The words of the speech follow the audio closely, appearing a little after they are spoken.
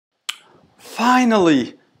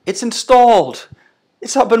Finally, it's installed.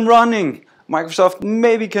 It's up and running. Microsoft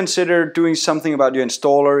maybe consider doing something about your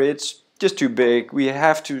installer. It's just too big. We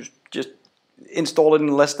have to just install it in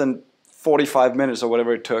less than 45 minutes or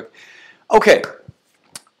whatever it took. Okay,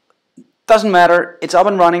 doesn't matter. It's up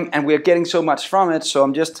and running and we're getting so much from it, so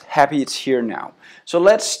I'm just happy it's here now. So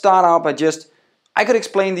let's start out by I could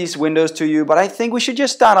explain these windows to you, but I think we should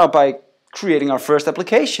just start out by creating our first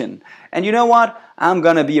application. And you know what? I'm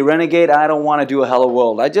gonna be a renegade. I don't want to do a hello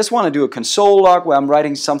world. I just want to do a console log where I'm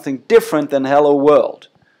writing something different than hello world.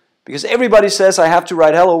 Because everybody says I have to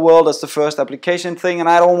write hello world as the first application thing, and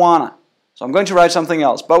I don't wanna. So I'm going to write something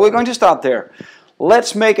else. But we're going to start there.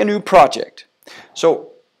 Let's make a new project.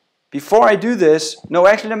 So before I do this, no,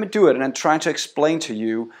 actually let me do it, and I'm trying to explain to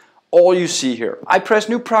you all you see here. I press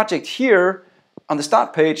new project here on the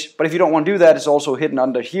start page, but if you don't want to do that, it's also hidden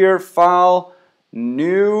under here, file,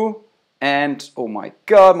 new, and oh my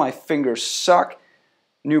god, my fingers suck,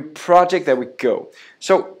 new project, there we go.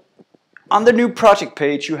 So on the new project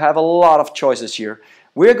page, you have a lot of choices here.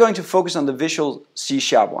 We're going to focus on the Visual C#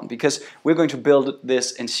 one because we're going to build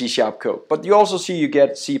this in C# code. But you also see you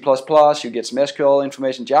get C++, you get some SQL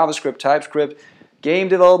information, JavaScript, TypeScript, game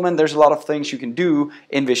development. There's a lot of things you can do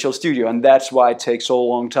in Visual Studio, and that's why it takes so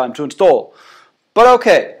long time to install. But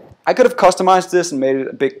okay, I could have customized this and made it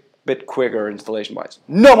a bit quicker installation-wise.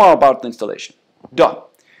 No more about the installation. Done.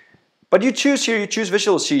 But you choose here, you choose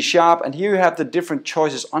Visual C#, and here you have the different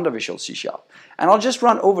choices under Visual C#. And I'll just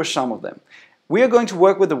run over some of them. We are going to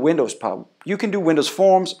work with the Windows part. You can do Windows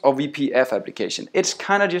Forms or VPF application. It's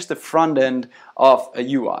kind of just the front end of a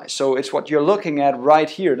UI. So it's what you're looking at right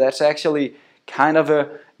here. That's actually kind of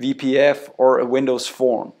a VPF or a Windows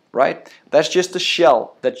Form, right? That's just the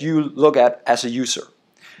shell that you look at as a user.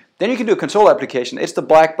 Then you can do a console application. It's the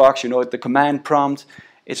black box, you know, the command prompt.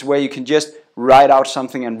 It's where you can just write out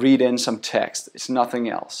something and read in some text. It's nothing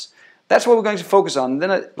else. That's what we're going to focus on.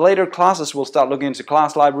 Then at later classes we'll start looking into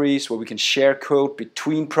class libraries where we can share code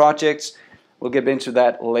between projects. We'll get into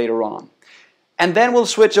that later on. And then we'll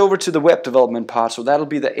switch over to the web development part. So that'll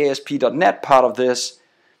be the ASP.NET part of this.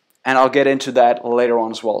 And I'll get into that later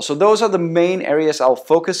on as well. So those are the main areas I'll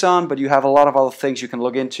focus on, but you have a lot of other things you can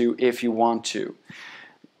look into if you want to.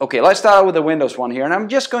 Okay, let's start out with the Windows one here. And I'm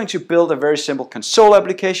just going to build a very simple console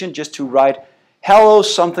application just to write hello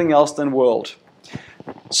something else than world.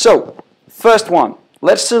 So, first one,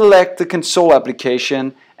 let's select the console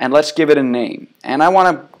application and let's give it a name. And I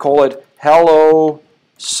want to call it hello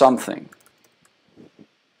something,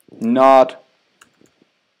 not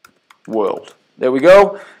world. There we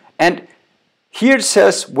go. And here it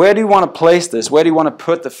says, where do you want to place this? Where do you want to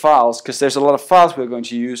put the files? Because there's a lot of files we're going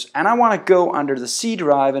to use. And I want to go under the C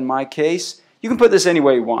drive in my case. You can put this any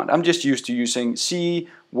way you want. I'm just used to using C,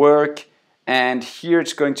 work, and here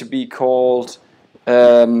it's going to be called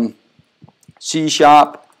C#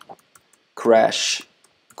 crash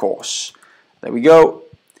course. There we go.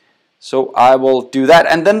 So I will do that.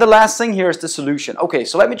 And then the last thing here is the solution. Okay,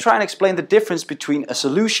 so let me try and explain the difference between a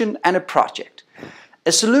solution and a project.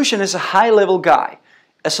 A solution is a high-level guy.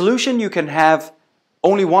 A solution you can have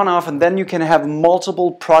only one of, and then you can have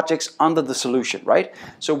multiple projects under the solution, right?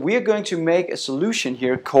 So we're going to make a solution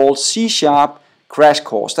here called C# crash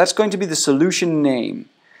course. That's going to be the solution name.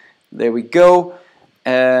 There we go.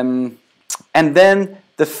 And then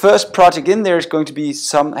the first project in there is going to be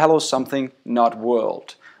hello something not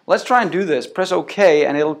world. Let's try and do this. Press OK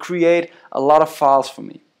and it'll create a lot of files for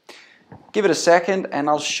me. Give it a second and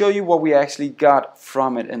I'll show you what we actually got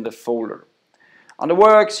from it in the folder. Under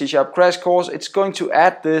work, C# crash course, it's going to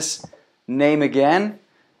add this name again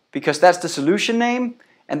because that's the solution name.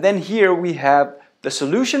 And then here we have the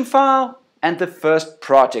solution file and the first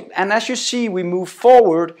project. And as you see, we move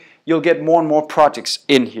forward, you'll get more and more projects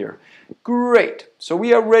in here. Great. So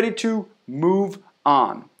we are ready to move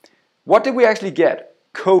on. What did we actually get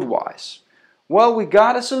code-wise? Well, we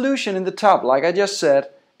got a solution in the top, like I just said,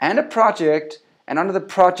 and a project, and under the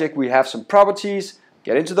project we have some properties,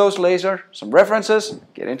 get into those later, some references,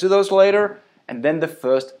 get into those later, and then the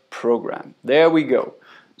first program. There we go.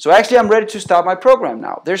 So actually I'm ready to start my program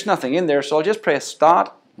now. There's nothing in there, so I'll just press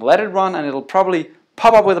start, let it run, and it'll probably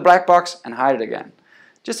pop up with a black box and hide it again.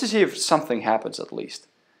 Just to see if something happens at least.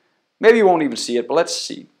 Maybe you won't even see it, but let's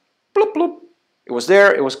see. Bloop, bloop. It was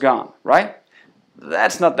there, it was gone, right?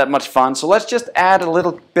 That's not that much fun, so let's just add a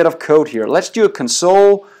little bit of code here. Let's do a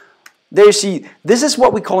console. There you see, this is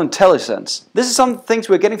what we call IntelliSense. This is some things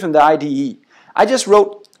we're getting from the IDE. I just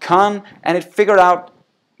wrote con and it figured out,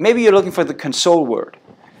 maybe you're looking for the console word.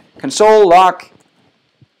 Console log,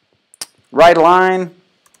 write line,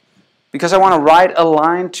 because I want to write a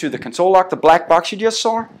line to the console log, the black box you just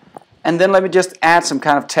saw. and then let me just add some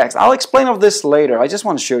kind of text. I'll explain all this later. I just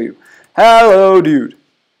want to show you. Hello, dude.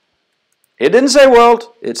 It didn't say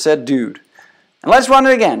world, it said dude. And let's run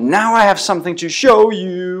it again. Now I have something to show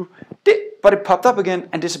you. But it popped up again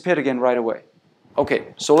and disappeared again right away. Okay,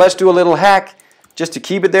 so let's do a little hack just to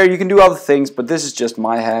keep it there. You can do other things, but this is just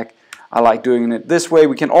my hack. I like doing it this way.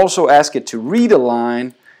 We can also ask it to read a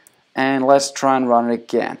line, and let's try and run it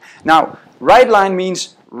again. Now, write line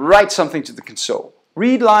means write something to the console.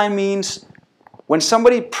 Read line means when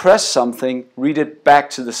somebody press something, read it back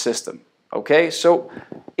to the system. Okay, so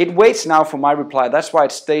it waits now for my reply. That's why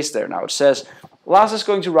it stays there now. It says, Lars is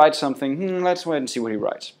going to write something. Let's wait and see what he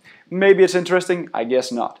writes. Maybe it's interesting. I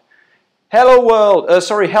guess not. Hello world.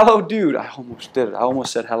 Hello dude. I almost did it. I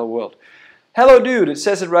almost said hello world. Hello dude. It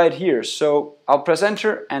says it right here. So I'll press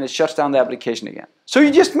enter and it shuts down the application again. So you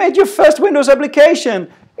just made your first Windows application.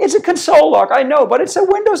 It's a console log, I know, but it's a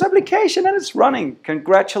Windows application and it's running.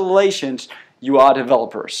 Congratulations, you are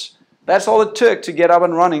developers. That's all it took to get up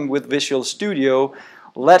and running with Visual Studio.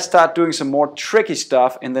 Let's start doing some more tricky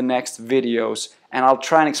stuff in the next videos, and I'll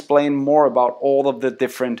try and explain more about all of the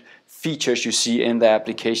different features you see in the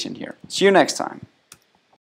application here. See you next time.